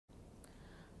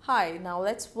Hi, now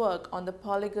let's work on the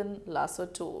Polygon Lasso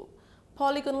tool.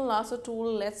 Polygonal Lasso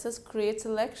tool lets us create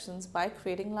selections by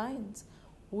creating lines.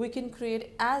 We can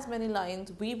create as many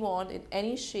lines we want in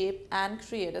any shape and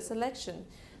create a selection.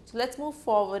 So let's move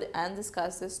forward and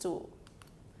discuss this tool.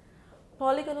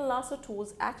 Polygonal lasso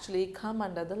tools actually come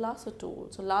under the lasso tool.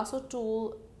 So lasso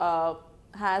tool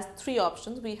has three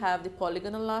options. We have the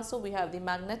polygonal lasso, we have the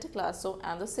magnetic lasso,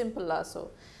 and the simple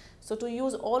lasso. So to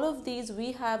use all of these,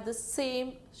 we have the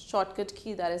same shortcut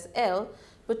key, that is L,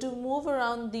 but to move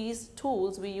around these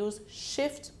tools, we use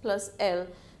Shift plus L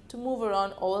to move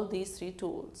around all these three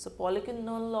tools. So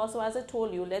polygonal lasso, as I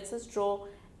told you, lets us draw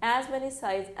as many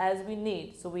sides as we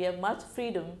need. So we have much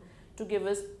freedom to give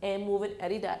us a move in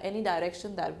any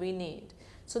direction that we need.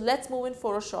 So let's move in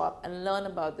Photoshop and learn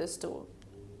about this tool.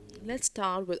 Let's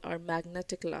start with our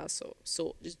magnetic lasso.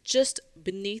 So it's just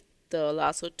beneath the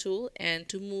lasso tool, and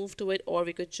to move to it, or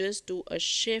we could just do a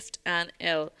Shift and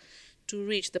L to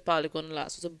reach the polygonal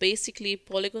lasso. So basically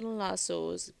polygonal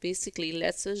lassos basically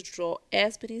lets us draw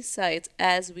as many sides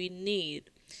as we need.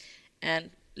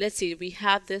 And let's see, we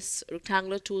have this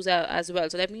rectangular tools as well.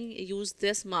 So let me use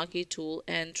this marquee tool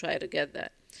and try to get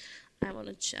that.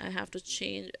 I have to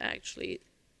change actually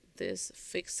this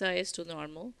fixed size to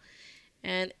normal.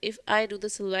 And if I do the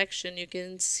selection, you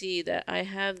can see that I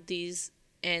have these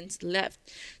ends left.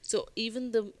 So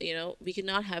even the we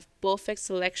cannot have perfect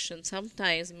selection.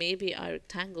 Sometimes maybe our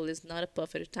rectangle is not a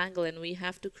perfect rectangle and we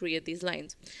have to create these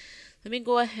lines. Let me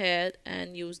go ahead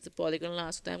and use the polygon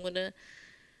lasso. So I'm going to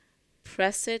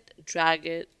press it, drag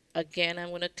it. Again, I'm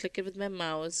going to click it with my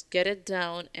mouse, get it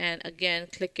down, and again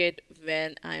click it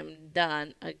when I'm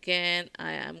done. Again,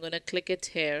 I'm going to click it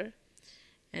here,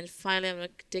 and finally I'm going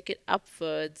to take it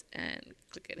upwards and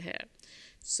click it here.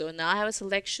 So now I have a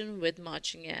selection with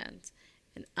marching ants,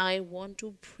 and I want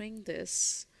to bring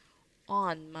this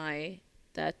on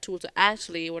that tool. So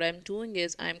actually what I'm doing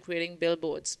is I'm creating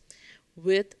billboards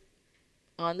with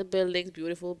on the buildings,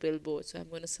 beautiful billboards. So I'm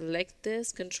going to select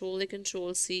this, Control A,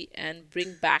 Control C, and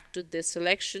bring back to this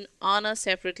selection on a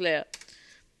separate layer.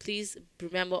 Please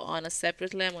remember, on a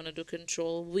separate layer, I'm going to do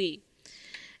Control V.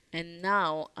 And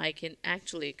now I can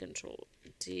actually Control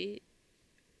D.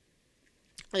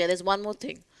 Okay, there's one more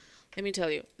thing. Let me tell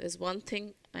you. There's one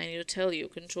thing I need to tell you.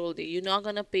 Control D. You're not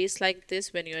going to paste like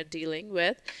this when you're dealing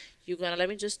with. You're going to, let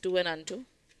me just do an undo.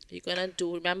 You're gonna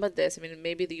do, remember this, I mean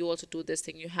maybe you also do this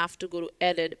thing, you have to go to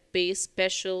edit, paste,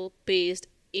 special, paste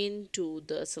into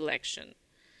the selection.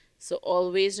 So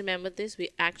always remember this, we're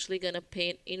actually gonna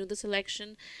paint into the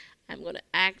selection. I'm gonna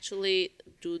actually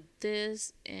do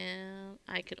this, and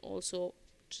I can also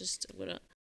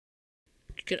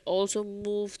you can also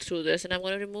move through this, and I'm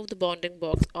going to remove the bounding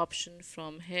box option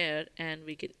from here, and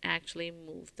we can actually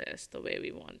move this the way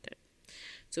we want it.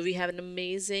 So we have an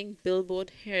amazing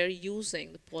billboard here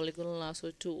using the Polygonal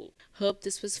Lasso tool. Hope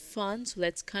this was fun. So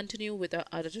let's continue with our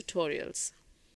other tutorials.